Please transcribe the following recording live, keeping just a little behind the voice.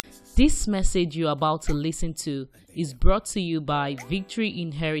This message you're about to listen to is brought to you by Victory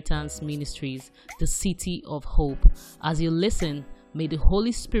Inheritance Ministries, the City of Hope. As you listen, may the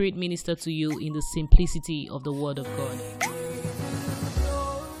Holy Spirit minister to you in the simplicity of the Word of God.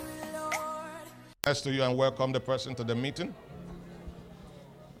 Nice to you and welcome the person to the meeting.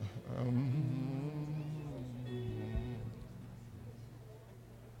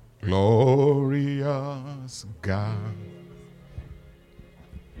 Glorious God,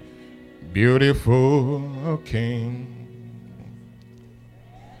 beautiful King,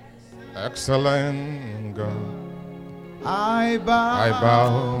 excellent God, I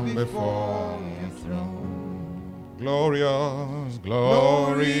bow before your throne. Glorious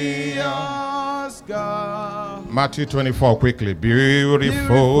God. Matthew 24, quickly.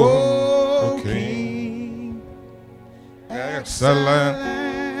 Beautiful King, excellent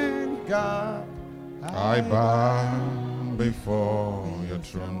God, I bow before your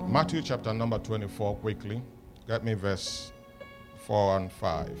throne. Matthew chapter number 24, quickly. Get me verse 4 and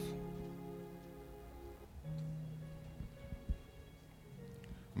 5.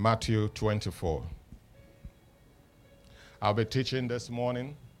 Matthew 24. I'll be teaching this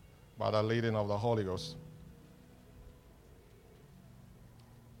morning by the leading of the Holy Ghost.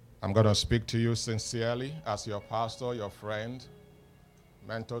 I'm going to speak to you sincerely as your pastor, your friend,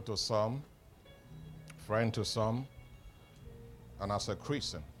 mentor to some, friend to some, and as a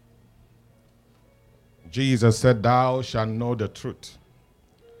Christian. Jesus said, "Thou shalt know the truth."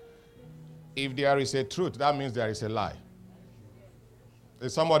 If there is a truth, that means there is a lie.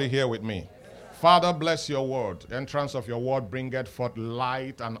 Is somebody here with me? Father, bless your word. The entrance of your word bringeth forth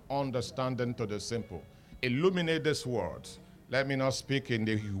light and understanding to the simple. Illuminate this word. Let me not speak in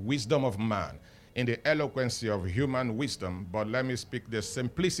the wisdom of man, in the eloquency of human wisdom, but let me speak the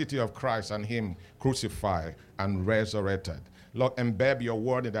simplicity of Christ and him crucified and resurrected. Lord, embed your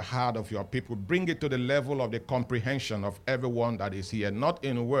word in the heart of your people. Bring it to the level of the comprehension of everyone that is here, not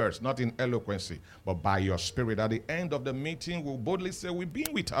in words, not in eloquency, but by your spirit. At the end of the meeting, we'll boldly say, we've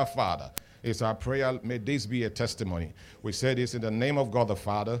been with our Father. It's our prayer. May this be a testimony. We say this in the name of God the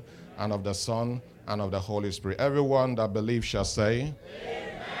Father, and of the Son, and of the Holy Spirit. Everyone that believes shall say,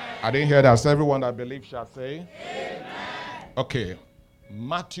 Amen. I didn't hear that. So everyone that believes shall say, Amen. Okay.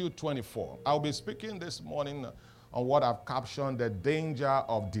 Matthew 24. I'll be speaking this morning on what I've captioned the danger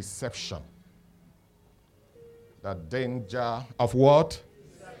of deception. The danger of what?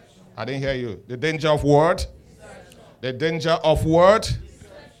 Deception. I didn't hear you. The danger of what? Deception. The danger of what?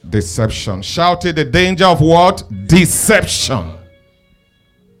 Deception. Shout it, the danger of what? Deception.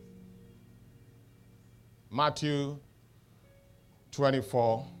 Matthew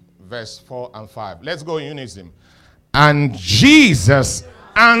 24, verse 4 and 5. Let's go in unison. And Jesus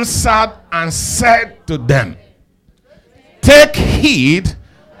answered and said to them, take heed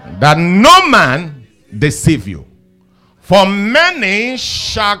that no man deceive you. For many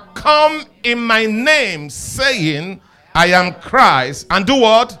shall come in my name, saying, I am Christ. And do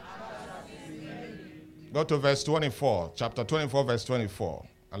what? Go to verse 24. Chapter 24, verse 24.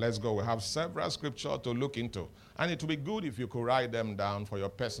 And let's go. We have several scriptures to look into. And it would be good if you could write them down for your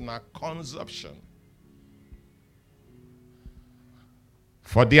personal consumption.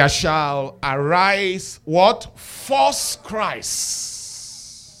 For there shall arise what? False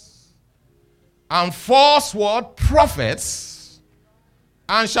Christs. And false what? Prophets.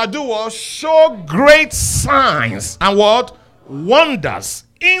 And shall do what? Show great signs and what? Wonders.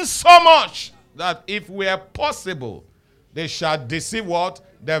 Insomuch that if were possible, they shall deceive what?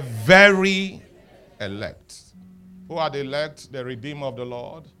 The very elect. Who are the elect? The redeemed of the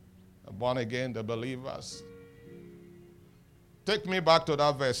Lord. The born again, the believers. Take me back to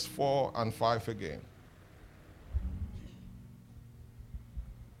that verse 4 and 5 again.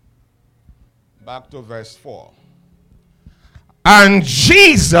 Back to verse 4. And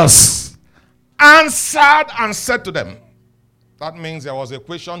Jesus answered and said to them. That means there was a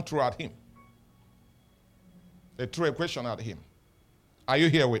question thrown at him. They threw a question at him. Are you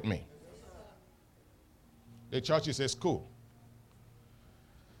here with me? The church is a school.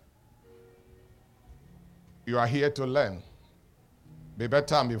 You are here to learn. Be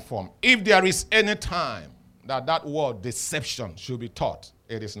better and be informed. If there is any time that that word deception should be taught,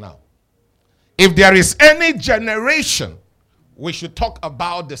 it is now. If there is any generation we should talk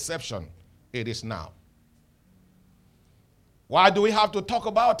about deception, it is now. Why do we have to talk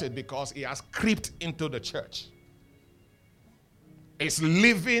about it? Because it has crept into the church. It's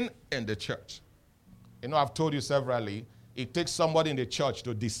living in the church. You know, I've told you severally, it takes somebody in the church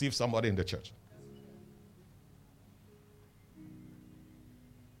to deceive somebody in the church.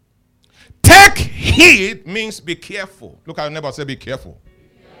 Take heed means be careful. Look at your neighbor, say be careful.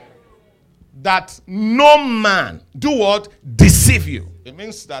 that no man do what? Deceive you. It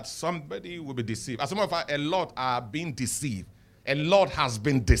means that somebody will be deceived. As a matter of fact, a lot are being deceived. A lot has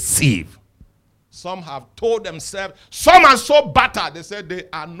been deceived. Some have told themselves, some are so battered, they said they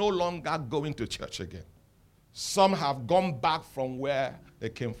are no longer going to church again. Some have gone back from where they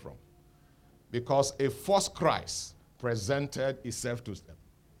came from because a false Christ presented itself to them.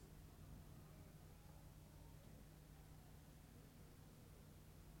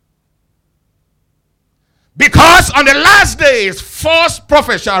 Because on the last days, false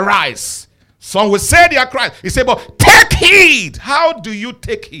prophets shall rise. Some will say they are Christ. He said, but take heed. How do you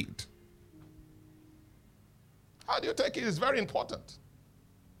take heed? How do you take it? It's very important.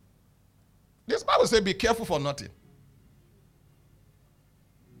 This Bible says, be careful for nothing.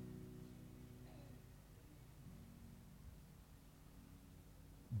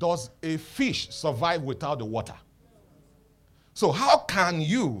 Does a fish survive without the water? So how can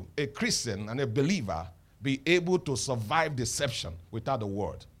you, a Christian and a believer, be able to survive deception without the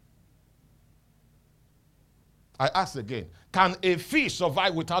word? I ask again, can a fish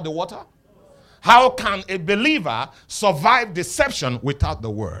survive without the water? How can a believer survive deception without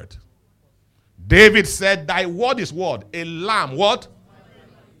the word? David said, thy word is what? A lamb, what?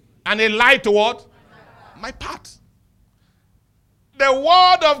 And a light to what? My path. The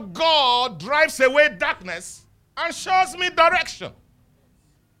word of God drives away darkness and shows me direction.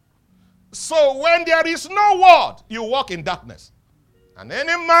 So when there is no word, you walk in darkness. And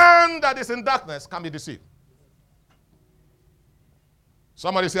any man that is in darkness can be deceived.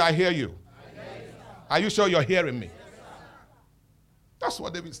 Somebody say, I hear you. Are you sure you're hearing me? That's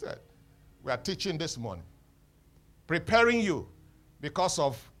what David said. We are teaching this morning. Preparing you because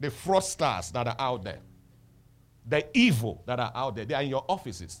of the fraudsters that are out there. The evil that are out there. They are in your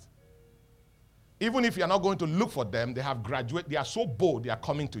offices. Even if you're not going to look for them, they have graduated. They are so bold, they are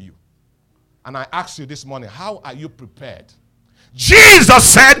coming to you. And I ask you this morning, how are you prepared? Jesus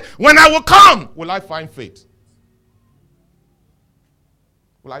said, when I will come, will I find faith?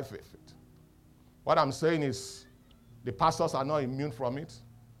 Will I find faith? What I'm saying is, the pastors are not immune from it.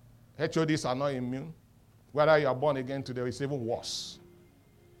 HODs are not immune. Whether you are born again today, it's even worse.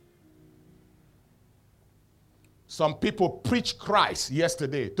 Some people preach Christ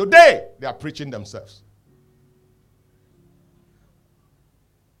yesterday. Today, they are preaching themselves.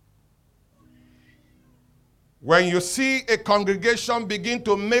 When you see a congregation begin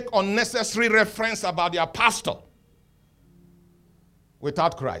to make unnecessary reference about their pastor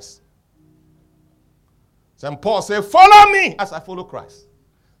without Christ. St. Paul said, follow me as I follow Christ.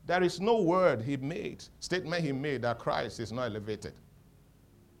 There is no word he made, statement he made that Christ is not elevated.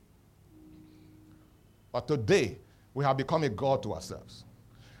 But today, we have become a God to ourselves.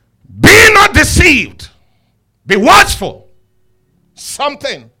 Be not deceived. Be watchful.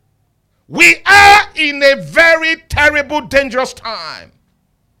 Something. We are in a very terrible, dangerous time.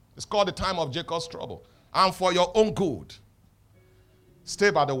 It's called the time of Jacob's trouble. And for your own good,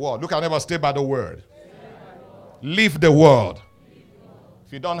 stay by the word. Look at neighbor, stay by the word. Leave the world.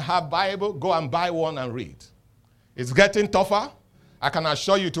 If you don't have Bible, go and buy one and read. It's getting tougher. I can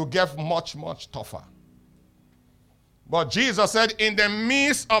assure you to get much, much tougher. But Jesus said, in the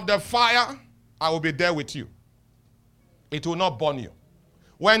midst of the fire, I will be there with you. It will not burn you.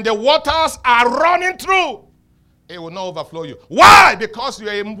 When the waters are running through, it will not overflow you. Why? Because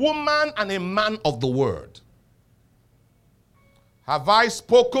you're a woman and a man of the word. Have I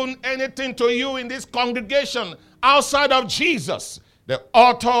spoken anything to you in this congregation outside of Jesus, the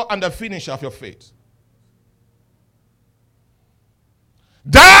author and the finisher of your faith?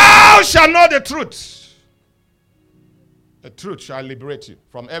 Thou shalt know the truth. The truth shall liberate you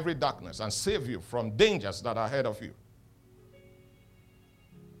from every darkness and save you from dangers that are ahead of you.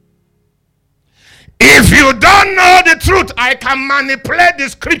 If you don't know the truth, I can manipulate the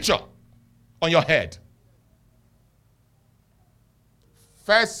scripture on your head.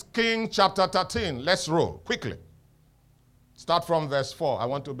 1 Kings chapter 13. Let's roll quickly. Start from verse 4. I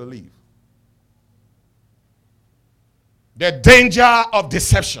want to believe. The danger of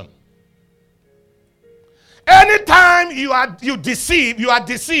deception. Anytime you are deceived,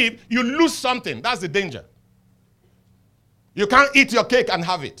 you lose something. That's the danger. You can't eat your cake and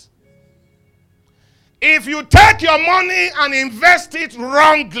have it. If you take your money and invest it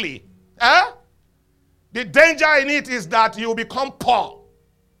wrongly, the danger in it is that you become poor.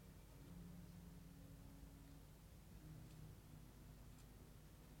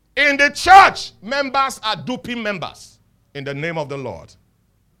 In the church, members are duping members in the name of the Lord.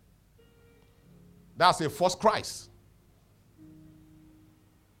 That's a false Christ.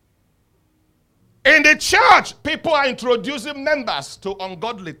 In the church, people are introducing members to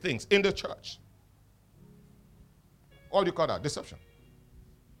ungodly things in the church. What do you call that? Deception.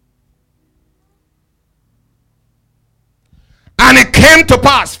 And it came to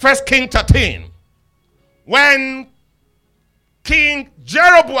pass, 1 Kings 13, when King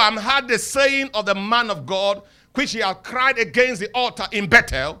Jeroboam had the saying of the man of God, which he had cried against the altar in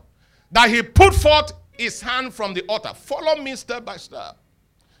Bethel, that he put forth his hand from the altar. Follow me step by step.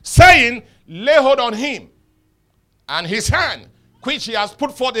 Saying, lay hold on him, and his hand, which he has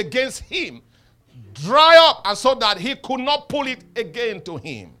put forth against him, dry up, and so that he could not pull it again to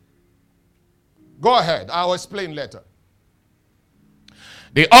him. Go ahead, I'll explain later.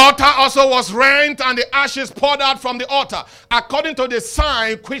 The altar also was rent, and the ashes poured out from the altar, according to the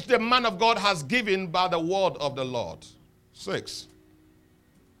sign which the man of God has given by the word of the Lord. 6.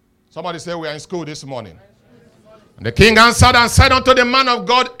 Somebody say we are in school this morning. And the king answered and said unto the man of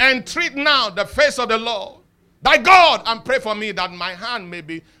God, entreat now the face of the Lord, thy God, and pray for me that my hand may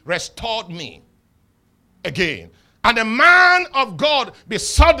be restored me again. And the man of God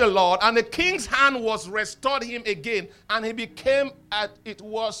besought the Lord, and the king's hand was restored him again, and he became as it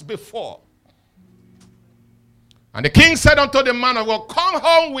was before. And the king said unto the man of God, come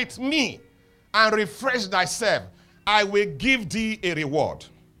home with me and refresh thyself. I will give thee a reward.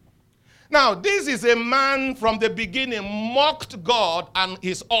 Now, this is a man from the beginning mocked God and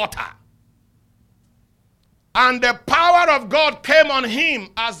his altar. And the power of God came on him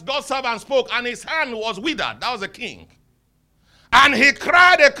as God's servant spoke, and his hand was withered. That was the king. And he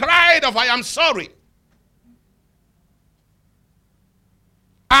cried a cry of, I am sorry.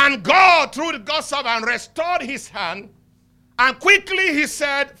 And God, through the God's servant, restored his hand. And quickly he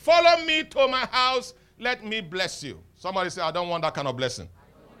said, follow me to my house. Let me bless you. Somebody say, I don't want that kind of blessing.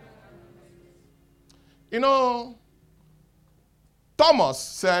 You know, Thomas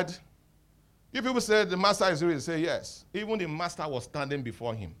said, if people say the master is real, say yes. Even the master was standing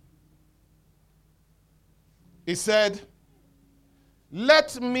before him. He said,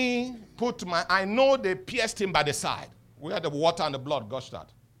 let me put my, I know they pierced him by the side, where the water and the blood gushed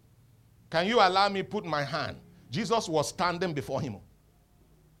out. Can you allow me put my hand? Jesus was standing before him.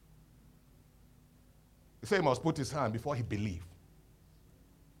 He said he must put his hand before he believed.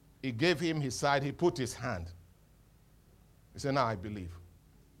 He gave him his side, he put his hand. He said, now I believe.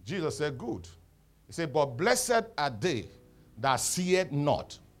 Jesus said, good. He said, but blessed are they that seeth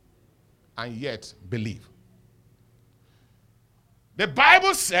not and yet believe. The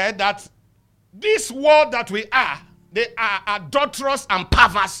Bible said that this world that we are, they are adulterous and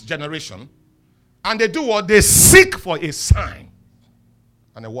perverse generation. And they do what? They seek for a sign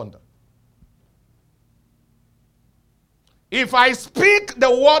and a wonder. If I speak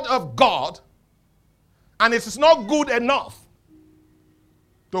the word of God and it is not good enough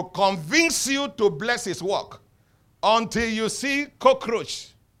to convince you to bless his work until you see cockroach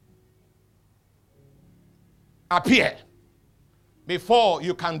appear, before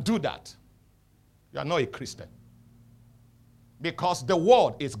you can do that, you are not a Christian. Because the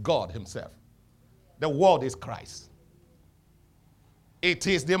word is God himself. The word is Christ. It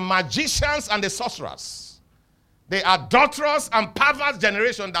is the magicians and the sorcerers, the adulterous and perverse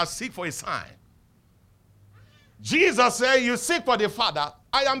generation that seek for a sign. Jesus said, you seek for the Father,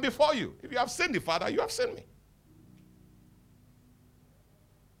 I am before you. If you have seen the Father, you have seen me.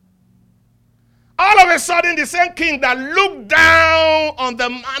 All of a sudden, the same king that looked down on the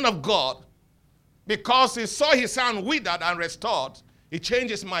man of God because he saw his hand withered and restored, he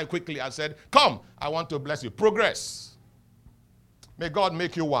changed his mind quickly and said, come, I want to bless you. Progress. May God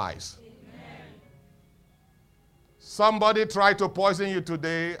make you wise. Somebody tried to poison you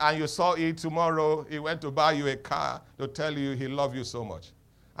today and you saw it tomorrow. He went to buy you a car to tell you he loved you so much.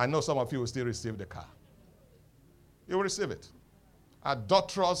 I know some of you will still receive the car. You will receive it.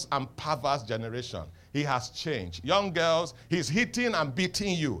 Adulterous and perverse generation. He has changed. Young girls, he's hitting and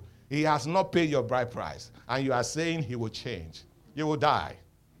beating you. He has not paid your bride price. And you are saying he will change. You will die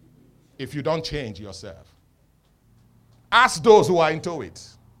if you don't change yourself. Ask those who are into it.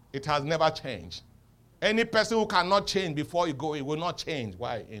 It has never changed. Any person who cannot change before you go, it will not change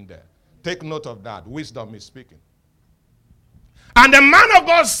while in there. Take note of that. Wisdom is speaking. And the man of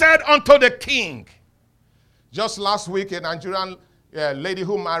God said unto the king, just last week, a Nigerian lady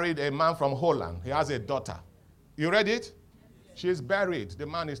who married a man from Holland. He has a daughter. You read it? She is buried. The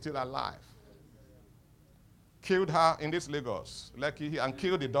man is still alive. Killed her in this Lagos, Lekki, and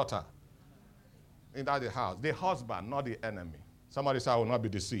killed the daughter in that house. The husband, not the enemy. Somebody say, I will not be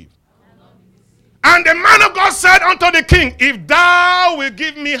deceived. And the man of God said unto the king, if thou wilt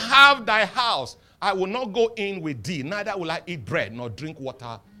give me half thy house, I will not go in with thee, neither will I eat bread nor drink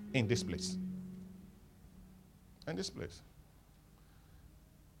water in this place. in this place.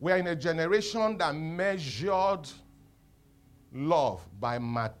 We are in a generation that measured love by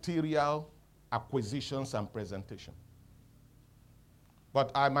material acquisitions and presentation.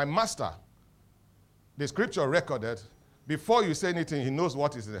 But my master, the scripture recorded, before you say anything, he knows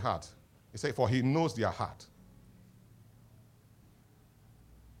what is in the heart. He said, for he knows their heart.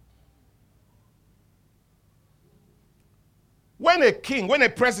 When a king, when a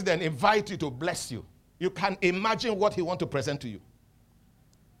president invites you to bless you, you can imagine what he wants to present to you.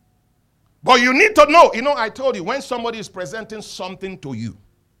 But you need to know, I told you, when somebody is presenting something to you,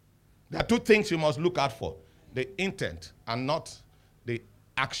 there are two things you must look out for: the intent and not the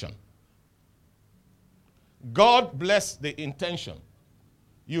action. God bless the intention.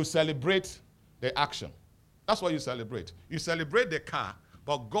 You celebrate the action. That's what you celebrate. You celebrate the car,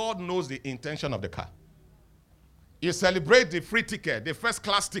 but God knows the intention of the car. You celebrate the free ticket, the first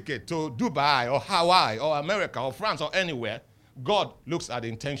class ticket to Dubai or Hawaii or America or France or anywhere. God looks at the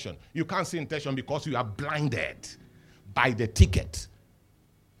intention. You can't see intention because you are blinded by the ticket.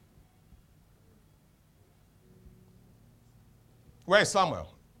 Where is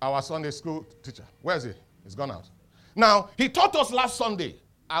Samuel, our Sunday school teacher? Where is he? He's gone out. Now, he taught us last Sunday.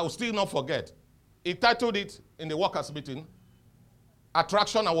 I will still not forget. He titled it in the workers' meeting,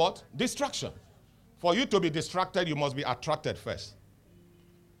 Attraction and what? Distraction. For you to be distracted, you must be attracted first.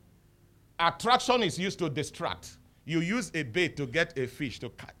 Attraction is used to distract. You use a bait to get a fish, to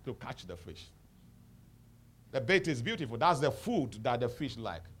catch the fish. The bait is beautiful. That's the food that the fish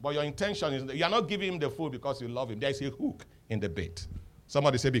like. But your intention is, you are not giving him the food because you love him. There is a hook in the bait.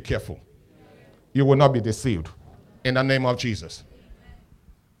 Somebody say, be careful. You will not be deceived. In the name of Jesus.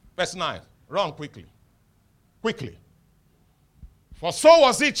 Verse 9. Run quickly. Quickly. For so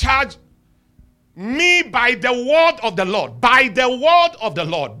was he charged me by the word of the Lord. By the word of the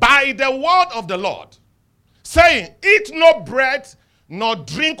Lord. By the word of the Lord. Saying, eat no bread, nor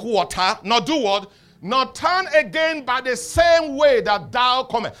drink water, nor do what? Nor turn again by the same way that thou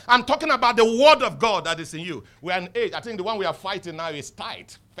comest. I'm talking about the word of God that is in you. We are in age. I think the one we are fighting now is tithe.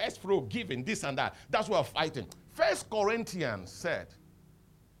 First fruit, giving, this and that. That's what we're fighting. 1 Corinthians said,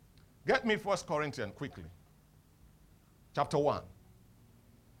 get me 1 Corinthians quickly. Chapter 1.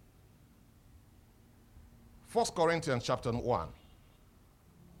 1 Corinthians chapter 1.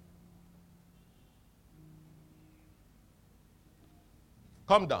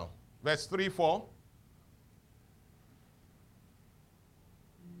 Come down. Verse 3, 4.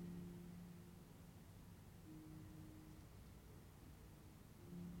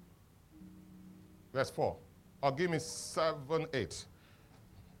 Verse 4. Or give me 7, 8.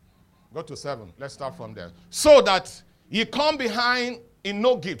 Go to 7. Let's start from there. So that ye come behind in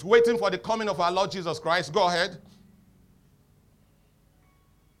no gift, waiting for the coming of our Lord Jesus Christ. Go ahead.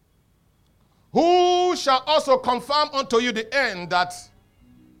 Who shall also confirm unto you the end, that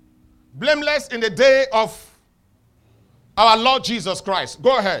blameless in the day of our Lord Jesus Christ.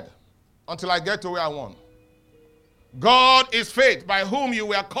 Go ahead until I get to where I want. God is faith, by whom you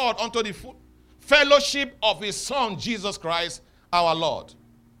were called unto the fellowship of his Son, Jesus Christ, our Lord.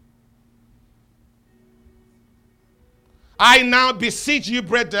 I now beseech you,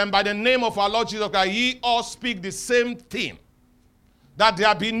 brethren, by the name of our Lord Jesus Christ, ye all speak the same thing, that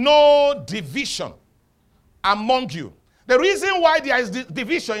there be no division among you. The reason why there is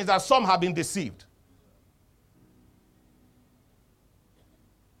division is that some have been deceived.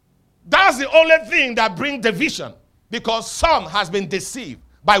 That's the only thing that brings division, because some has been deceived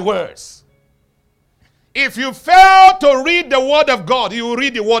by words. If you fail to read the word of God, you will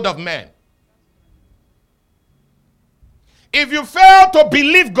read the word of man. If you fail to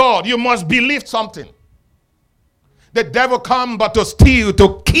believe God, you must believe something. The devil comes but to steal,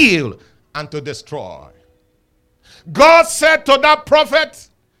 to kill, and to destroy. God said to that prophet,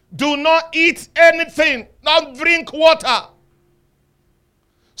 do not eat anything, not drink water.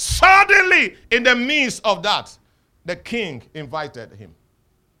 Suddenly, in the midst of that, the king invited him.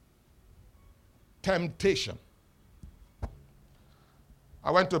 Temptation.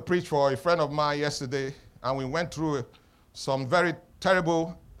 I went to preach for a friend of mine yesterday, and we went through some very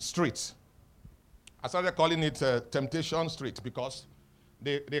terrible streets. I started calling it Temptation Street because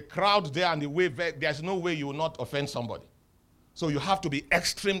the crowd there and the way, there's no way you will not offend somebody. So you have to be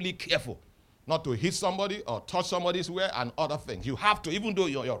extremely careful not to hit somebody or touch somebody's wear and other things. You have to, even though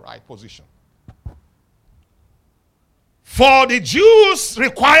you're in your right position. For the Jews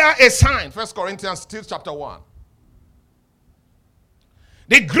require a sign. 1 Corinthians chapter 1.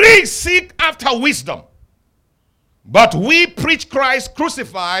 The Greeks seek after wisdom. But we preach Christ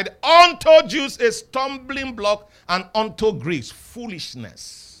crucified, unto Jews a stumbling block, and unto Greeks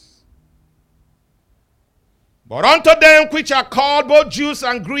foolishness. But unto them which are called, both Jews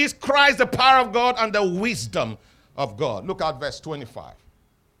and Greeks, Christ the power of God and the wisdom of God. Look at verse 25.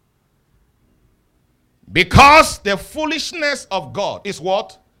 Because the foolishness of God is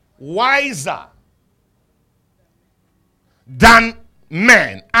what? Wiser than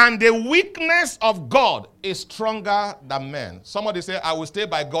men. And the weakness of God is stronger than men. Somebody say, I will stay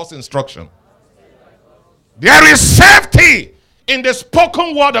by God's instruction. There is safety in the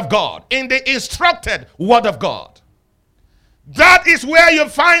spoken word of God, in the instructed word of God. That is where you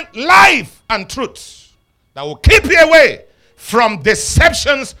find life and truth that will keep you away from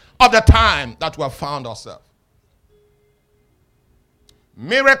deceptions of the time that we have found ourselves.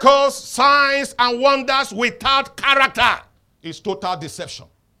 Miracles, signs, and wonders without character is total deception.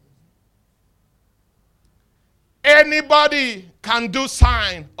 Anybody can do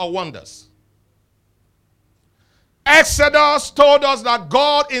signs or wonders. Exodus told us that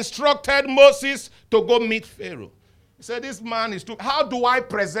God instructed Moses to go meet Pharaoh. He said, this man is too... How do I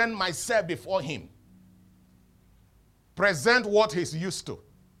present myself before him? Present what he's used to.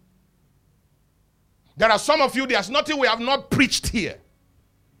 There are some of you, there's nothing we have not preached here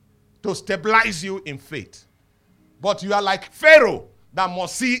to stabilize you in faith. But you are like Pharaoh that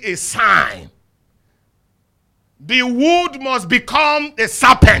must see a sign. The wood must become a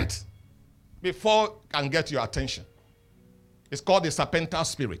serpent before it can get your attention. It's called the serpental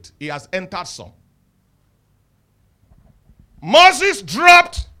spirit. He has entered some. Moses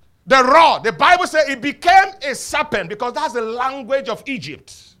dropped the rod. The Bible says it became a serpent because that's the language of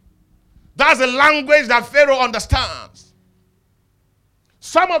Egypt. That's the language that Pharaoh understands.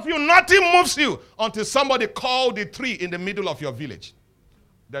 Some of you, nothing moves you until somebody called the tree in the middle of your village.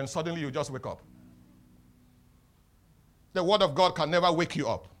 Then suddenly you just wake up. The word of God can never wake you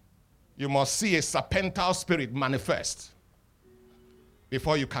up. You must see a serpental spirit manifest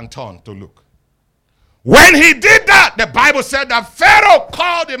before you can turn to look. When he did that, the Bible said that Pharaoh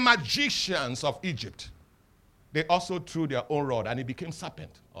called the magicians of Egypt. They also threw their own rod and it became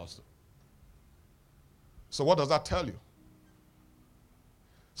serpent also. So what does that tell you?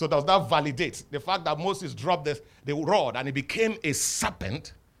 So does that validate the fact that Moses dropped the rod and it became a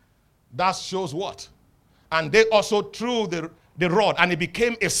serpent? That shows what? And they also threw the rod and it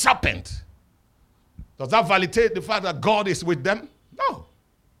became a serpent. Does that validate the fact that God is with them? No.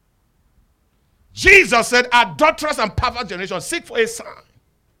 Jesus said, adulterous and perverse generation, seek for a sign.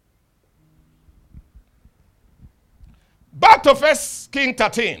 Back to 1 Kings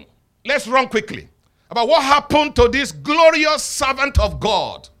 13. Let's run quickly about what happened to this glorious servant of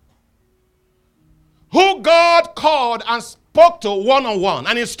God, who God called and spoke to one-on-one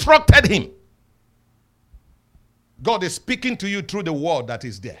and instructed him. God is speaking to you through the word that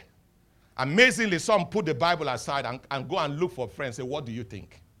is there. Amazingly, some put the Bible aside and go and look for friends and say, what do you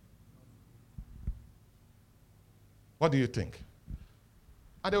think? What do you think?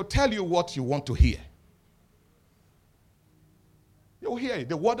 And they'll tell you what you want to hear. You'll hear it,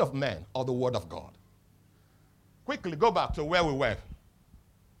 the word of man or the word of God. Quickly go back to where we were.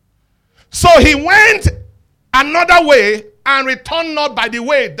 So he went another way and returned not by the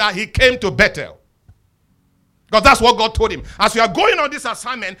way that he came to Bethel. Because that's what God told him. As you are going on this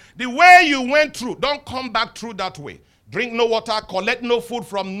assignment, the way you went through, don't come back through that way. Drink no water, collect no food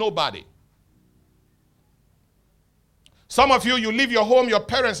from nobody. Some of you, you leave your home, your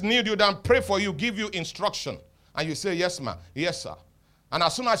parents need you, then pray for you, give you instruction. And you say, yes, ma'am, yes, sir. And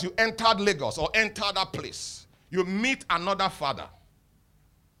as soon as you entered Lagos or entered that place, you meet another father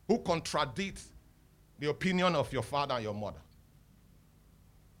who contradicts the opinion of your father and your mother.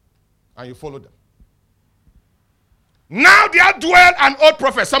 And you follow them. Now there dwell an old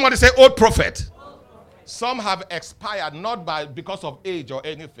prophet. Somebody say old prophet. Old prophet. Some have expired, not because of age or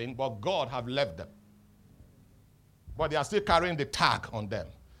anything, but God have left them. But they are still carrying the tag on them.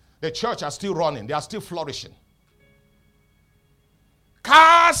 The church are still running. They are still flourishing.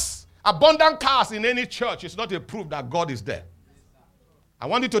 Cars, abundant cars in any church is not a proof that God is there. I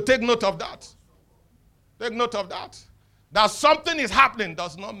want you to take note of that. Take note of that. That something is happening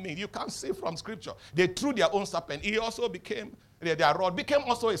does not mean. You can't see from scripture. They threw their own serpent. He also became, their rod became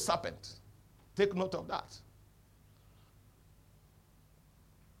also a serpent. Take note of that.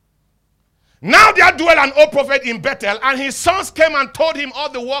 Now there dwell an old prophet in Bethel, and his sons came and told him all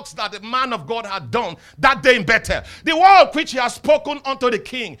the works that the man of God had done that day in Bethel. The word which he had spoken unto the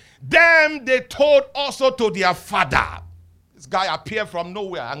king, them they told also to their father. This guy appeared from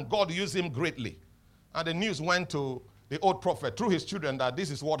nowhere, and God used him greatly. And the news went to the old prophet through his children that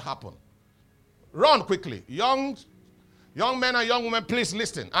this is what happened. Run quickly. Young men and young women, please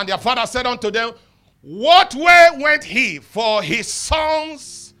listen. And their father said unto them, what way went he? For his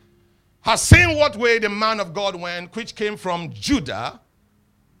sons has seen what way the man of God went, which came from Judah.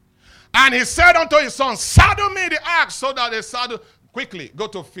 And he said unto his son, saddle me the axe, so that they saddle. Quickly, go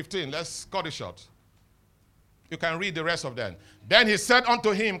to 15. Let's cut it short. You can read the rest of them. Then he said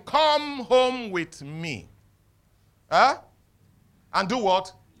unto him, come home with me. Huh? And do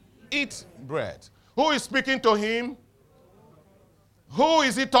what? Eat bread. Who is speaking to him? Who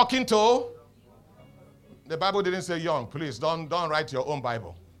is he talking to? The Bible didn't say young. Please, don't write your own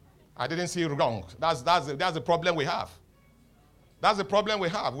Bible. I didn't see wrong. That's the problem we have. That's the problem we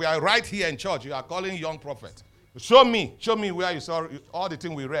have. We are right here in church. You are calling young prophet. Show me where you saw all the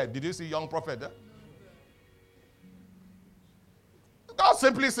things we read. Did you see young prophet there? God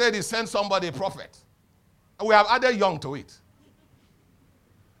simply said he sent somebody a prophet. And we have added young to it.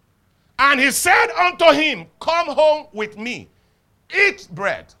 And he said unto him, come home with me. Eat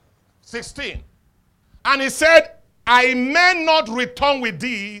bread. 16. And he said, I may not return with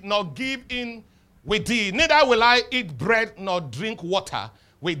thee, nor give in with thee. Neither will I eat bread nor drink water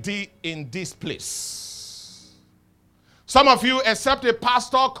with thee in this place. Some of you, except a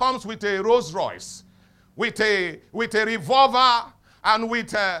pastor comes with a Rolls Royce, with a revolver, and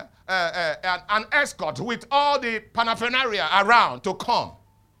with an escort, with all the paraphernalia around to come,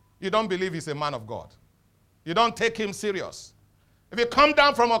 you don't believe he's a man of God. You don't take him serious. If he come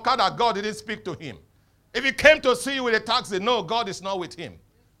down from Okada, God didn't speak to him. If he came to see you with a taxi, no, God is not with him.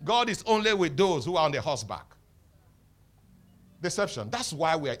 God is only with those who are on the horseback. Deception. That's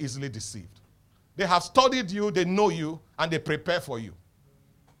why we are easily deceived. They have studied you, they know you, and they prepare for you.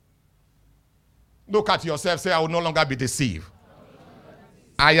 Look at yourself, say, I will no longer be deceived.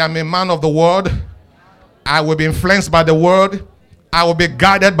 I am a man of the word. I will be influenced by the word. I will be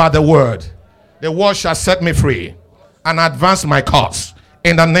guided by the word. The word shall set me free and advance my cause.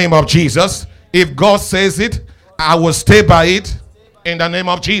 In the name of Jesus. If God says it, I will stay by it. In the name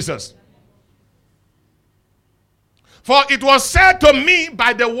of Jesus. For it was said to me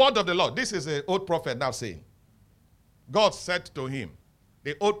by the word of the Lord. This is an old prophet now saying. God said to him.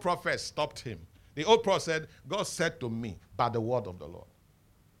 The old prophet stopped him. The old prophet said, God said to me by the word of the Lord.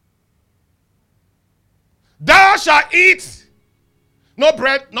 Thou shalt eat no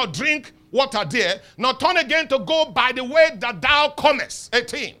bread, nor drink water there, nor turn again to go by the way that thou comest.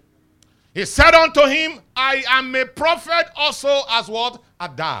 18. He said unto him, I am a prophet also as what? A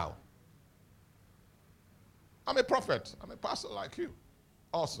thou. I'm a prophet. I'm a pastor like you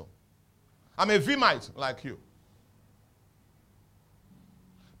also. I'm a Vimite like you.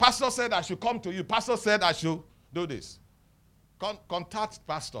 Pastor said I should come to you. Pastor said I should do this. Contact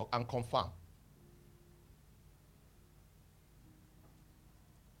pastor and confirm.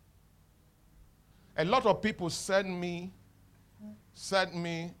 A lot of people send me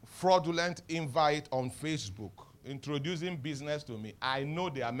fraudulent invite on Facebook introducing business to me. I know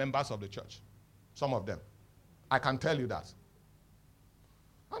they are members of the church. Some of them. I can tell you that.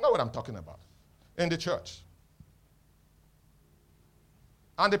 I know what I'm talking about. In the church.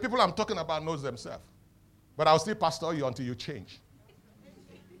 And the people I'm talking about knows themselves. But I'll still pastor you until you change.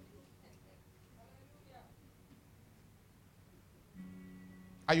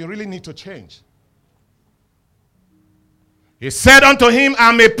 And you really need to change. He said unto him, I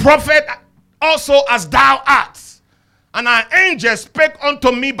am a prophet also as thou art. And an angel spake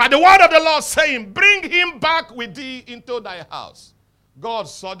unto me by the word of the Lord, saying, bring him back with thee into thy house. God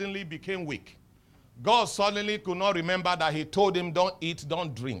suddenly became weak. God suddenly could not remember that he told him, don't eat,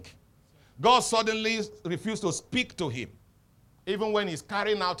 don't drink. God suddenly refused to speak to him, even when he's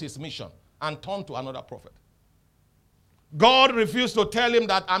carrying out his mission, and turned to another prophet. God refused to tell him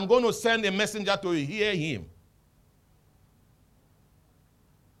that I'm going to send a messenger to hear him.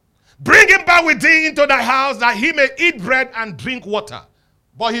 Bring him back with thee into thy house, that he may eat bread and drink water.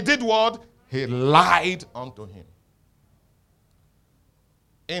 But he did what? He lied unto him.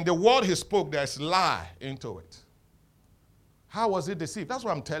 In the word he spoke, there's lie into it. How was he deceived? That's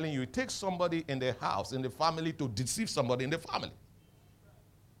what I'm telling you. It takes somebody in the house, in the family, to deceive somebody in the family.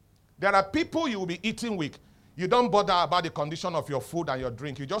 There are people you will be eating with. You don't bother about the condition of your food and your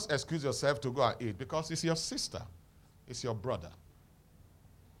drink. You just excuse yourself to go and eat because it's your sister. It's your brother.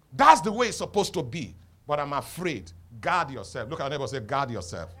 That's the way it's supposed to be. But I'm afraid. Guard yourself. Look at your neighbor and say, guard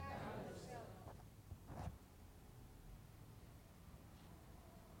yourself.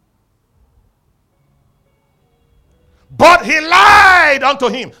 But he lied unto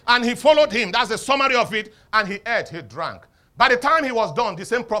him, and he followed him. That's the summary of it. And he ate, he drank. By the time he was done, the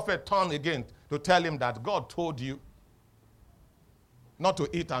same prophet turned again to tell him that God told you not to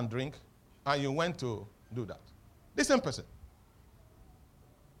eat and drink, and you went to do that. The same person.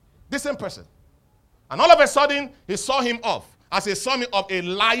 The same person. And all of a sudden, he saw him off. as a summary of a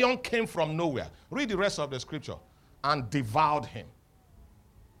lion came from nowhere. Read the rest of the scripture. And devoured him.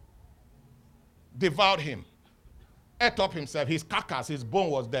 Devoured him. Ate up himself. His carcass, his bone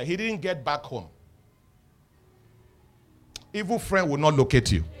was there. He didn't get back home. Evil friend will not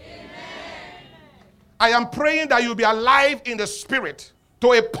locate you. Amen. I am praying that you'll be alive in the spirit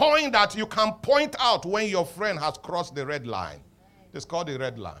to a point that you can point out when your friend has crossed the red line. It's called the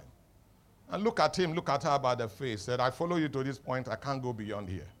red line. And look at him, look at her by the face. Said, I follow you to this point. I can't go beyond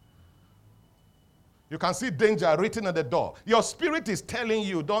here. You can see danger written at the door. Your spirit is telling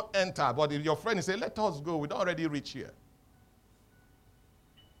you, don't enter. But if your friend is saying, let us go, we don't already reach here.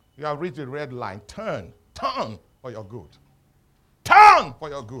 You have reached the red line. Turn for your good. Turn for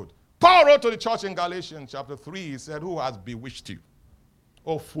your good. Paul wrote to the church in Galatians chapter 3. He said, who has bewitched you?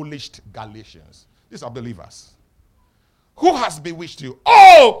 Oh, foolish Galatians. These are believers. Who has bewitched you?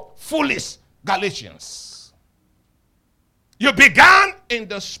 Oh, foolish Galatians. You began in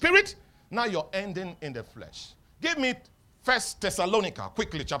the spirit. Now you're ending in the flesh. Give me 1 Thessalonica,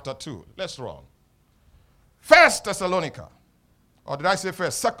 quickly, chapter 2. Let's run. 1 Thessalonica. Or did I say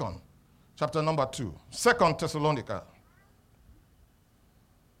first? Second, chapter number 2. 2 Thessalonica.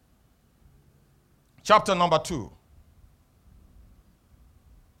 Chapter number 2.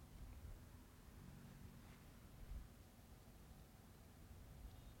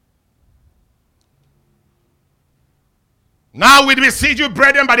 Now we beseech you,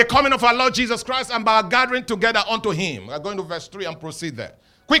 brethren, by the coming of our Lord Jesus Christ and by our gathering together unto him. We're going to verse 3 and proceed there.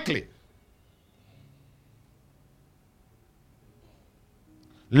 Quickly.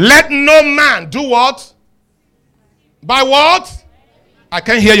 Let no man do what? By what? I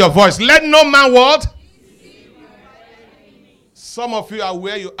can't hear your voice. Let no man what? Some of you are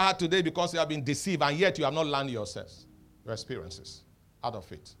where you are today because you have been deceived and yet you have not learned your experiences out of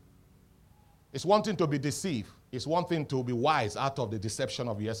it. It's one thing to be deceived. It's one thing to be wise out of the deception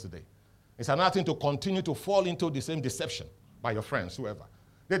of yesterday. It's another thing to continue to fall into the same deception by your friends, whoever.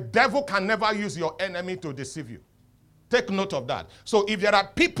 The devil can never use your enemy to deceive you. Take note of that. So if there are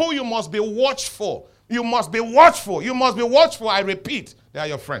people you must be watchful, you must be watchful. You must be watchful. I repeat, they are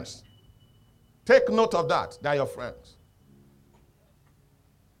your friends. Take note of that. They are your friends.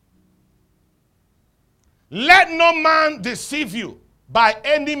 Let no man deceive you by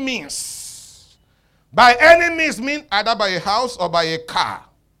any means. By any means mean either by a house or by a car.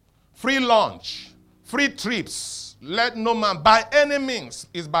 Free lunch, free trips. Let no man, by any means,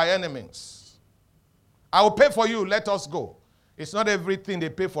 is by any means. I will pay for you, let us go. It's not everything they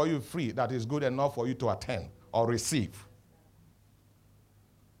pay for you free that is good enough for you to attend or receive.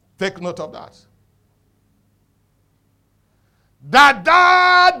 Take note of that.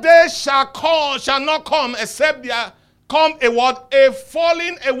 That day shall not come except there come a what? A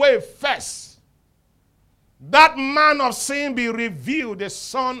falling away first. That man of sin be revealed, the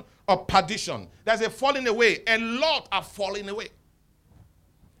son of perdition. There's a falling away. A lot are falling away.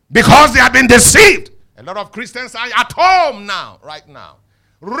 Because they have been deceived. A lot of Christians are at home now, right now,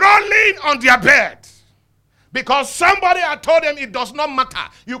 rolling on their bed. Because somebody had told them it does not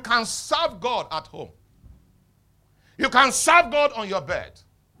matter. You can serve God at home. You can serve God on your bed.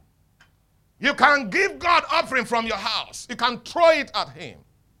 You can give God offering from your house. You can throw it at him.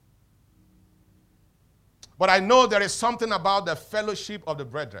 But I know there is something about the fellowship of the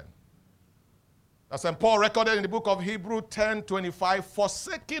brethren. As St. Paul recorded in the book of Hebrews 10:25,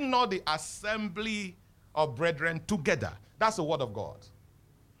 forsaking not the assembly of brethren together. That's the word of God.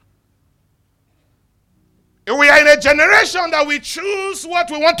 We are in a generation that we choose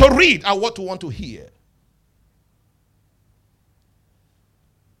what we want to read and what we want to hear.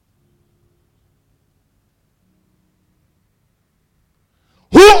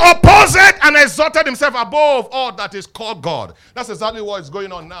 Who opposed and exalted himself above all that is called God. That's exactly what is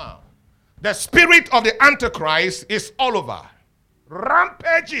going on now. The spirit of the Antichrist is all over,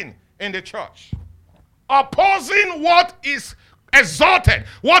 rampaging in the church, opposing what is exalted,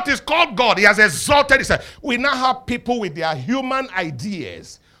 what is called God. He has exalted himself. We now have people with their human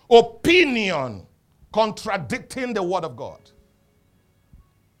ideas, opinion, contradicting the word of God.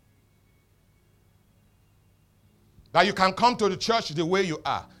 That you can come to the church the way you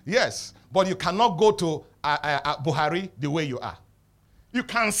are. Yes, but you cannot go to Buhari the way you are. You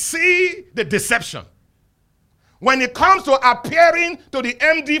can see the deception. When it comes to appearing to the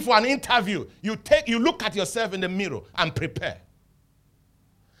MD for an interview, you look at yourself in the mirror and prepare.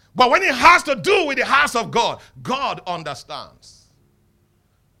 But when it has to do with the house of God, God understands.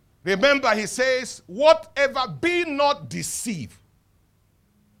 Remember, he says, whatever, be not deceived.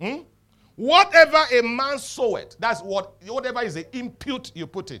 Whatever a man soweth, that's whatever is the input you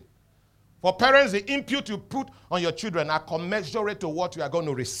put in. For parents, the input you put on your children are commensurate to what you are going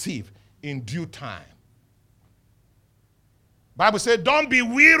to receive in due time. Bible says, don't be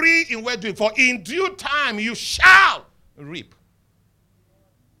weary in well doing, for in due time you shall reap.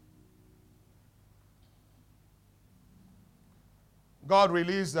 God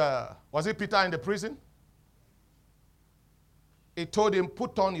released, was it Peter in the prison? He told him,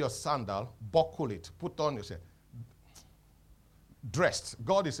 put on your sandal, buckle it, put on your sandal. Dressed.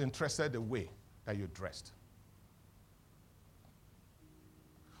 God is interested in the way that you dressed.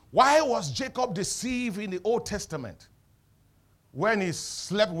 Why was Jacob deceived in the Old Testament? When he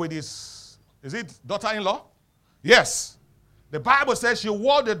slept with his, is it daughter-in-law? Yes. The Bible says she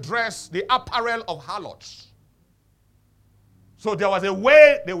wore the dress, the apparel of harlots. So there was a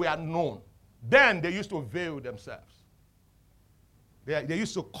way they were known. Then they used to veil themselves. They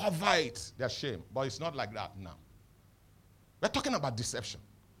used to cover it, their shame. But it's not like that now. We're talking about deception.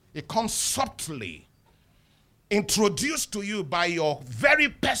 It comes subtly, introduced to you by your very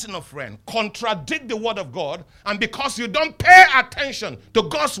personal friend, contradict the word of God, and because you don't pay attention to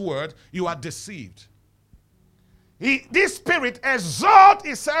God's word, you are deceived. This spirit exalts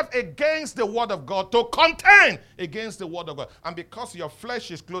itself against the word of God to contend against the word of God. And because your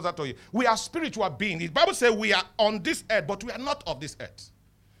flesh is closer to you, we are spiritual beings. The Bible says we are on this earth, but we are not of this earth.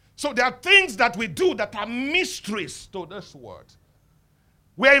 So there are things that we do that are mysteries to this word.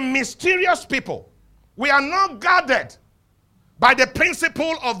 We are mysterious people. We are not guarded by the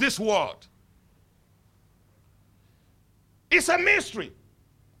principle of this world. It's a mystery.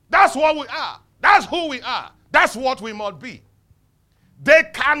 That's what we are. That's who we are. That's what we must be. They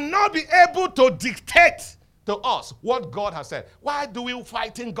cannot be able to dictate to us what God has said. Why do we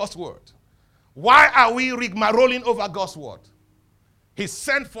fight in God's word? Why are we rigmaroling over God's word? He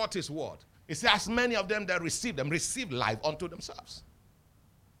sent forth his word. He said, as many of them that receive them, receive life unto themselves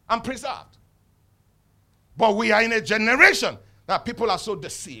and preserved. But we are in a generation that people are so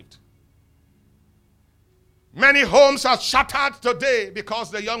deceived. Many homes are shattered today because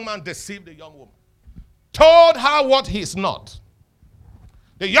the young man deceived the young woman. Told her what he's not.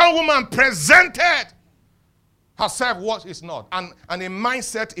 The young woman presented herself what is not. And a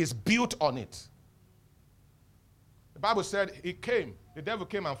mindset is built on it. The Bible said the devil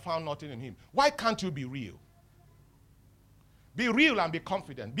came and found nothing in him. Why can't you be real? Be real and be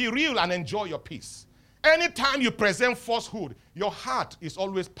confident. Be real and enjoy your peace. Anytime you present falsehood, your heart is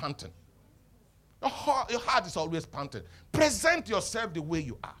always panting. Your heart is always panting. Present yourself the way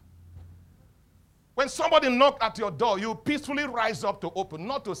you are. When somebody knocks at your door, you peacefully rise up to open,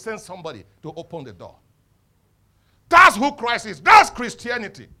 not to send somebody to open the door. That's who Christ is. That's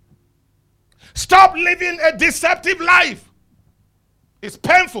Christianity. Stop living a deceptive life. It's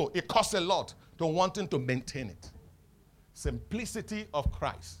painful. It costs a lot to wanting to maintain it. Simplicity of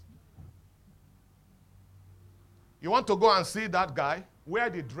Christ. You want to go and see that guy? Wear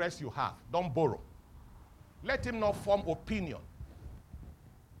the dress you have. Don't borrow. Let him not form opinion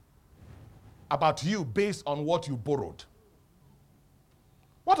about you based on what you borrowed.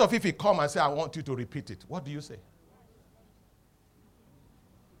 What if he come and say, I want you to repeat it? What do you say?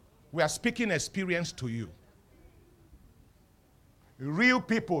 We are speaking experience to you. Real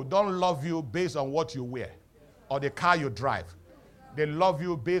people don't love you based on what you wear or the car you drive. They love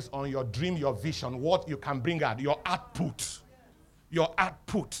you based on your dream, your vision, what you can bring out, your output. Your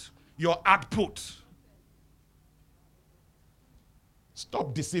output. Your output.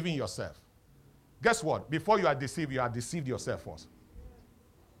 Stop deceiving yourself. Guess what? Before you are deceived yourself first.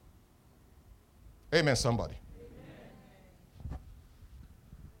 Amen, somebody. Amen.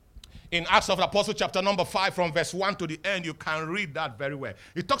 In Acts of the Apostle chapter number 5 from verse 1 to the end, you can read that very well.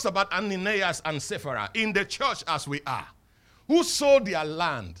 It talks about Ananias and Sapphira in the church as we are, who sold their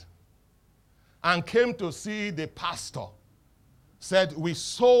land and came to see the pastor. Said, we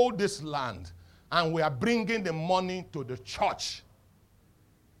sold this land and we are bringing the money to the church.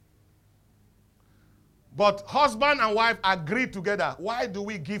 But husband and wife agreed together. Why do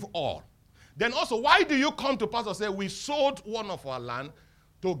we give all? Then also, why do you come to pastor and say, we sold one of our land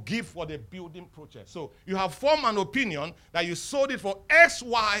to give for the building project? So you have formed an opinion that you sold it for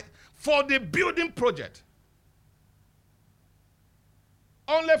XY for the building project.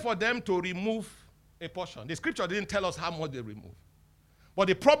 Only for them to remove a portion. The scripture didn't tell us how much they removed. But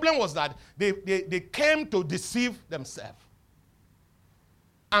the problem was that they came to deceive themselves.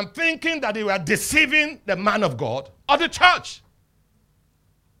 And thinking that they were deceiving the man of God or the church.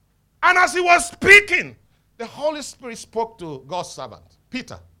 And as he was speaking, the Holy Spirit spoke to God's servant,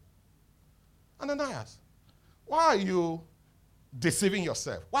 Peter. Ananias, why are you deceiving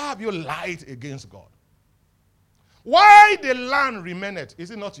yourself? Why have you lied against God? Why the land remaineth?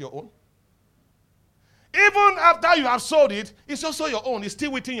 Is it not your own? Even after you have sold it, it's also your own. It's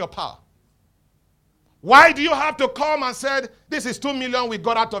still within your power. Why do you have to come and say, this is 2 million we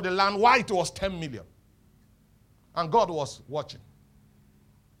got out of the land? Why it was 10 million? And God was watching.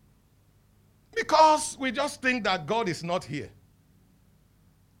 Because we just think that God is not here.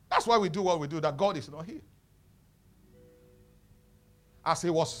 That's why we do what we do, that God is not here. As he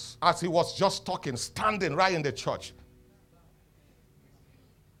was just talking, standing right in the church,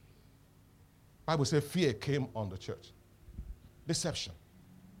 Bible says fear came on the church. Deception.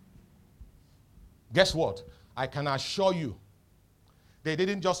 Guess what? I can assure you, they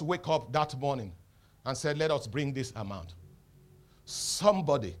didn't just wake up that morning and said, let us bring this amount.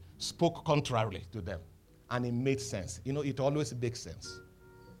 Somebody spoke contrarily to them, and it made sense. You know, it always makes sense.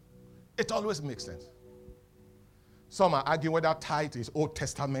 It always makes sense. Some are arguing whether tithe is Old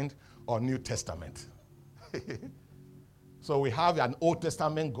Testament or New Testament. So we have an Old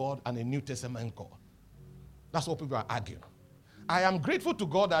Testament God and a New Testament God. That's what people are arguing. I am grateful to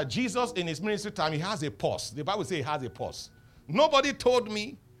God that Jesus in his ministry time, he has a pause. The Bible says he has a pause. Nobody told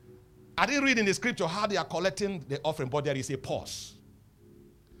me, I didn't read in the scripture how they are collecting the offering, but there is a pause.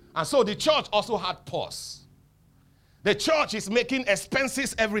 And so the church also had pause. The church is making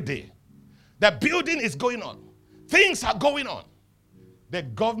expenses every day. The building is going on. Things are going on. The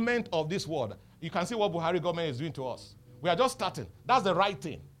government of this world, you can see what Buhari government is doing to us. We are just starting. That's the right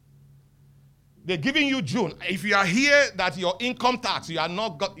thing. They're giving you June. If you are here that your income tax, you are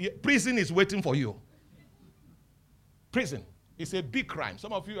not got, prison is waiting for you. Prison. It's a big crime.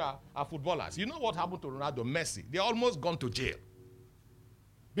 Some of you are footballers. You know what happened to Ronaldo, Messi? They almost gone to jail.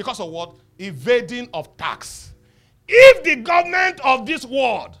 Because of what? Evading of tax. If the government of this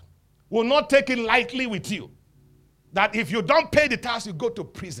world will not take it lightly with you, that if you don't pay the tax, you go to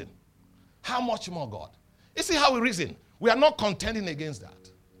prison, how much more God? You see how we reason? We are not contending against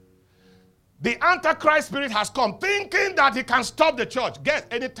that. The Antichrist spirit has come thinking that he can stop the church. Guess,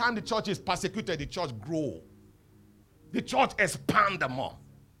 anytime the church is persecuted, the church grows. The church expands more.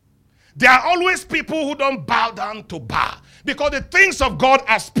 There are always people who don't bow down to Baal, because the things of God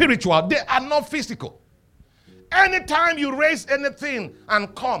are spiritual. They are not physical. Anytime you raise anything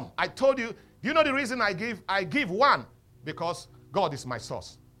and come, I told you, you know the reason I give? I give one, because God is my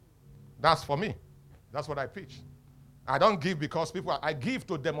source. That's for me. That's what I preach. I don't give because I give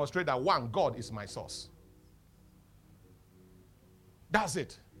to demonstrate that one, God is my source. That's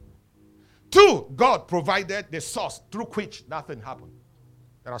it. Two, God provided the source through which that thing happened.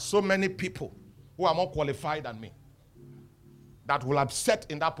 There are so many people who are more qualified than me that will have set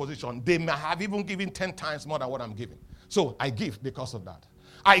in that position. They may have even given 10 times more than what I'm giving. So I give because of that.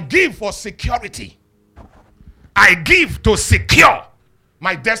 I give for security. I give to secure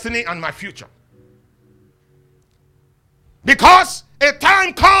my destiny and my future. Because a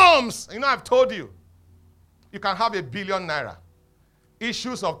time comes, you know, I've told you, you can have ₦1 billion.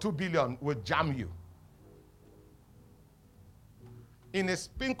 Issues of 2 billion will jam you. In a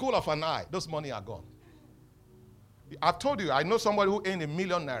twinkle of an eye, those money are gone. I've told you, I know somebody who earned ₦1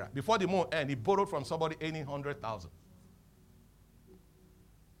 million. Before the month end, he borrowed from somebody earning 100,000.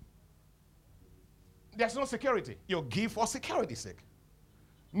 There's no security. You give for security's sake.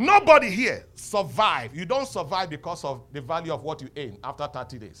 Nobody here survive. You don't survive because of the value of what you earn after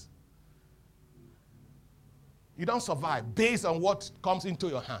 30 days. You don't survive based on what comes into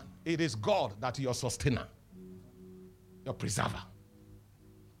your hand. It is God that is your sustainer, your preserver.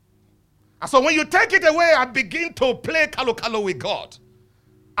 And so when you take it away and begin to play kalo with God,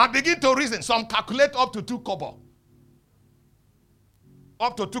 and begin to reason, some calculate up to 2 kobo.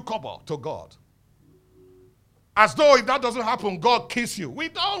 Up to 2 kobo to God. As though if that doesn't happen, God kills you. We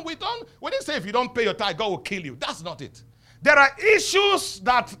didn't say if you don't pay your tithe, God will kill you. That's not it. There are issues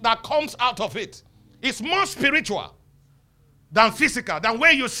that comes out of it. It's more spiritual than physical, than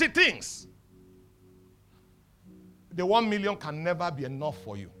where you see things. The 1 million can never be enough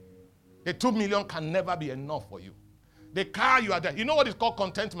for you. The 2 million can never be enough for you. The car you are there. You know what is called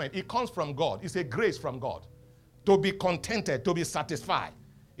contentment? It comes from God. It's a grace from God. To be contented, to be satisfied.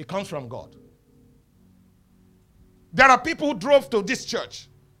 It comes from God. There are people who drove to this church.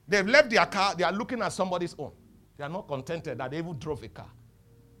 They've left their car. They are looking at somebody's own. They are not contented that they even drove a car.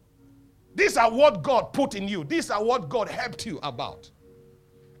 These are what God put in you. These are what God helped you about.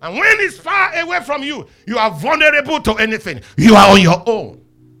 And when it's far away from you, you are vulnerable to anything. You are on your own.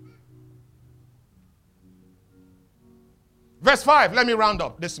 Verse 5, let me round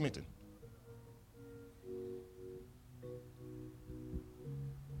up this meeting.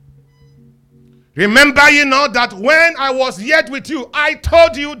 Remember ye not that when I was yet with you, I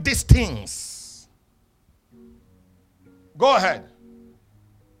told you these things. Go ahead.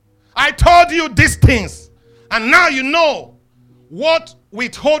 I told you these things, and now you know what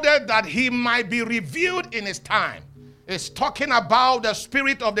withholdeth that he might be revealed in his time. It's talking about the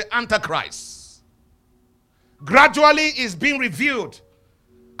spirit of the Antichrist. Gradually it's being revealed,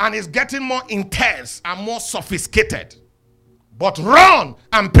 and it's getting more intense and more sophisticated. But run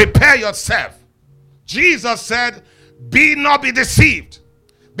and prepare yourself. Jesus said, be not be deceived.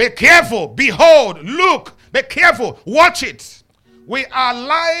 Be careful. Behold, look. Be careful. Watch it. Our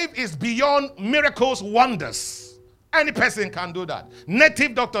life is beyond miracles, wonders. Any person can do that.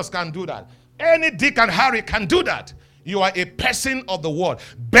 Native doctors can do that. Any Dick and Harry can do that. You are a person of the word.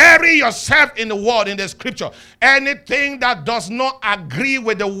 Bury yourself in the word, in the scripture. Anything that does not agree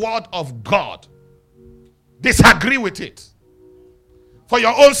with the word of God, disagree with it. For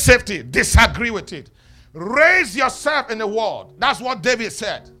your own safety, disagree with it. Raise yourself in the word. That's what David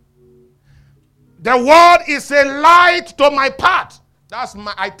said. The word is a light to my path.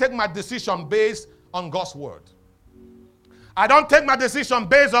 I take my decision based on God's word. I don't take my decision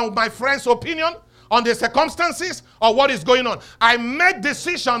based on my friend's opinion, on the circumstances, or what is going on. I make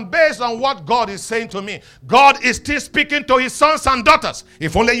decision based on what God is saying to me. God is still speaking to his sons and daughters.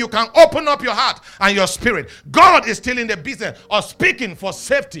 If only you can open up your heart and your spirit. God is still in the business of speaking for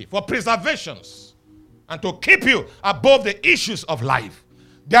safety, for preservations, and to keep you above the issues of life.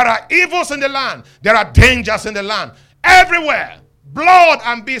 There are evils in the land. There are dangers in the land. Everywhere, blood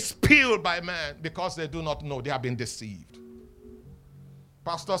and be spilled by men because they do not know. They have been deceived.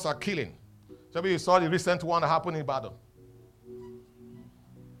 Pastors are killing. Maybe you saw the recent one that happened in Ibadan.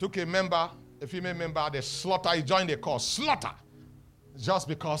 Took a female member, they slaughter, he joined the cause. Slaughter. Just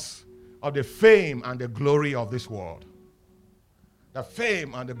because of the fame and the glory of this world. The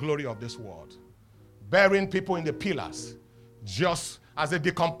fame and the glory of this world. Burying people in the pillars. Just as they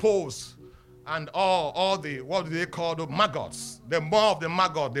decompose. And all the, what do they call the maggots? The more of the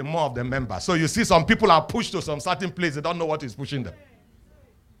maggot, the more of the member. So you see some people are pushed to some certain place. They don't know what is pushing them.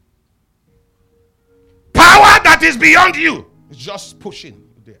 Power that is beyond you is just pushing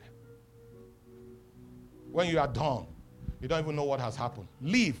you there. When you are done, you don't even know what has happened.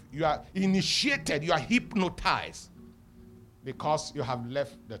 Leave. You are initiated. You are hypnotized because you have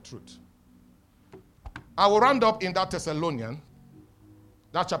left the truth. I will round up in that Thessalonian,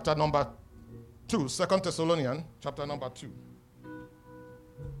 that chapter number 2, 2 Thessalonians, chapter number 2.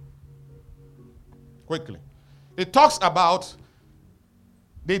 Quickly. It talks about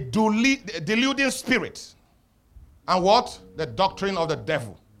the deluding spirit and what? The doctrine of the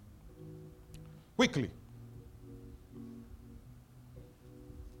devil. Quickly.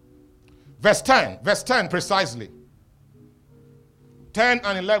 Verse 10 precisely. 10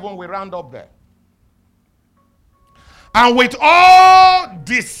 and 11, we round up there. And with all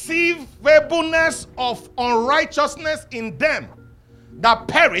deceivableness of unrighteousness in them that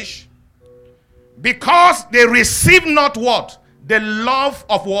perish, because they receive not what? The love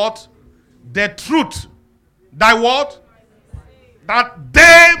of what? The truth. That what? That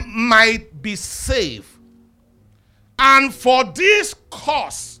they might be saved. And for this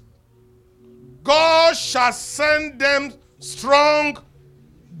cause, God shall send them strong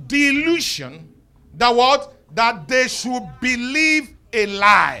delusion. That what? That they should believe a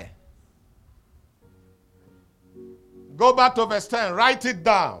lie. Go back to verse 10. Write it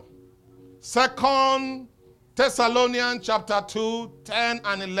down. 2 Thessalonians chapter 2, 10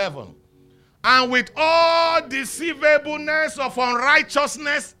 and 11. And with all deceivableness of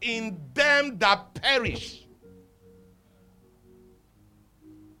unrighteousness in them that perish.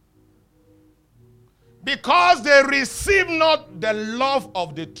 Because they receive not the love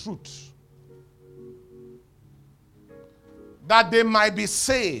of the truth. That they might be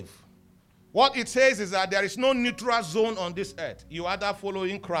saved. What it says is that there is no neutral zone on this earth. You are either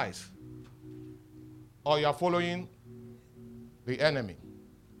following Christ or you are following the enemy.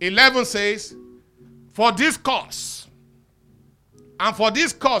 11 says, for this cause, and for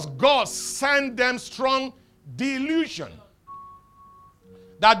this cause, God sent them strong delusion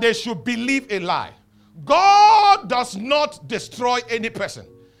that they should believe a lie. God does not destroy any person.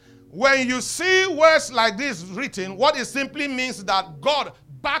 When you see words like this written, what it simply means is that God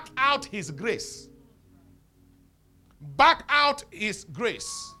backed out his grace. Back out his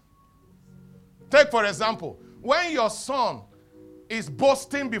grace. Take for example, when your son is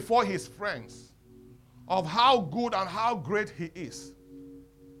boasting before his friends of how good and how great he is,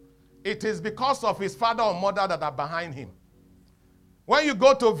 it is because of his father or mother that are behind him. When you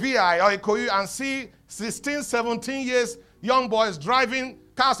go to VI or Ikoyi and see 16, 17 years young boys driving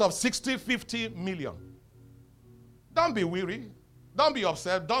cars of 60, 50 million, don't be weary. Don't be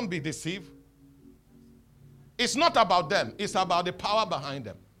upset. Don't be deceived. It's not about them. It's about the power behind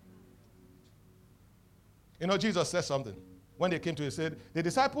them. You know, Jesus said something. When they came to him, he said, the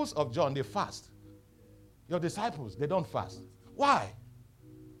disciples of John, they fast. Your disciples, they don't fast. Why?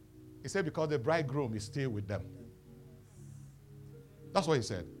 He said, because the bridegroom is still with them. That's what he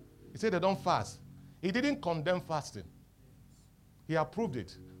said. He said they don't fast. He didn't condemn fasting. He approved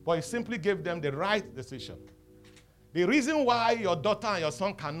it. But he simply gave them the right decision. The reason why your daughter and your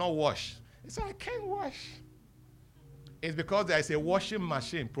son cannot wash, he said, I can't wash. It's because there is a washing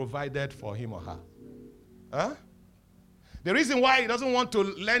machine provided for him or her. Huh? The reason why he doesn't want to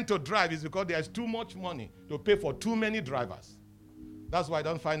learn to drive is because there is too much money to pay for too many drivers. That's why I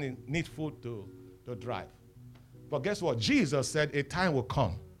don't find it needful to drive. But guess what? Jesus said a time will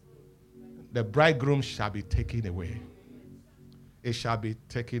come. The bridegroom shall be taken away. It shall be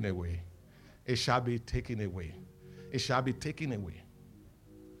taken away. It shall be taken away. It shall be taken away.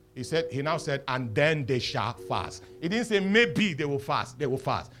 He now said, and then they shall fast. He didn't say maybe they will fast. They will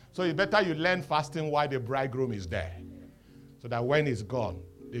fast. So it's better you learn fasting while the bridegroom is there. So that when he's gone,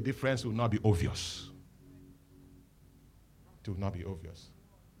 the difference will not be obvious. It will not be obvious.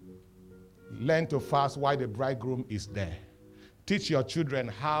 Learn to fast while the bridegroom is there. Teach your children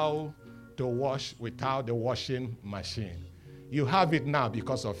how to wash without the washing machine. You have it now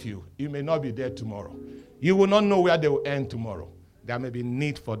because of you. You may not be there tomorrow. You will not know where they will end tomorrow. There may be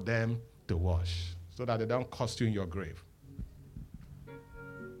need for them to wash so that they don't cost you in your grave.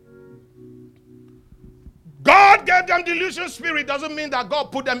 God gave them delusion spirit doesn't mean that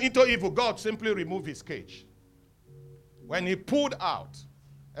God put them into evil. God simply removed his cage. When he pulled out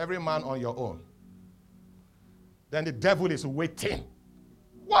every man on your own, then the devil is waiting.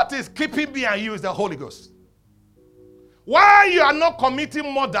 What is keeping me and you is the Holy Ghost. Why you are not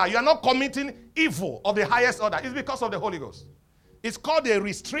committing murder, you are not committing evil of the highest order, it's because of the Holy Ghost. It's called a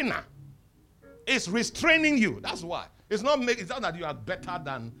restrainer. It's restraining you. That's why. It's not that you are better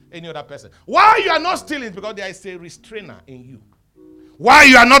than any other person. Why you are not stealing is because there is a restrainer in you. Why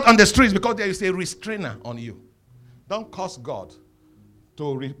you are not on the streets because there is a restrainer on you. Don't cause God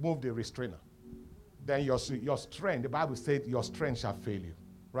to remove the restrainer. Then your strength, the Bible said your strength shall fail you.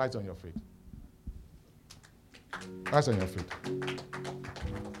 Rise on your feet. Rise on your feet.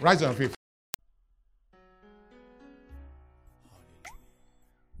 Rise on your feet.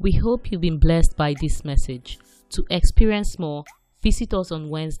 We hope you've been blessed by this message. To experience more, visit us on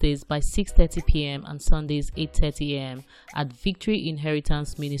Wednesdays by 6:30 p.m. and Sundays 8:30 a.m. at Victory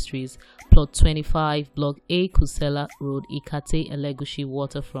Inheritance Ministries, Plot 25, Block A, Kusela Road, Ikate, Elegushi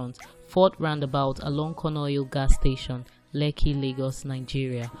Waterfront, 4th Roundabout along Konoyo Gas Station, Lekki, Lagos,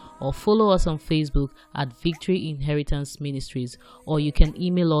 Nigeria. Or follow us on Facebook at Victory Inheritance Ministries, or you can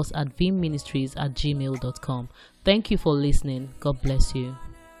email us at vimministries@gmail.com. Thank you for listening. God bless you.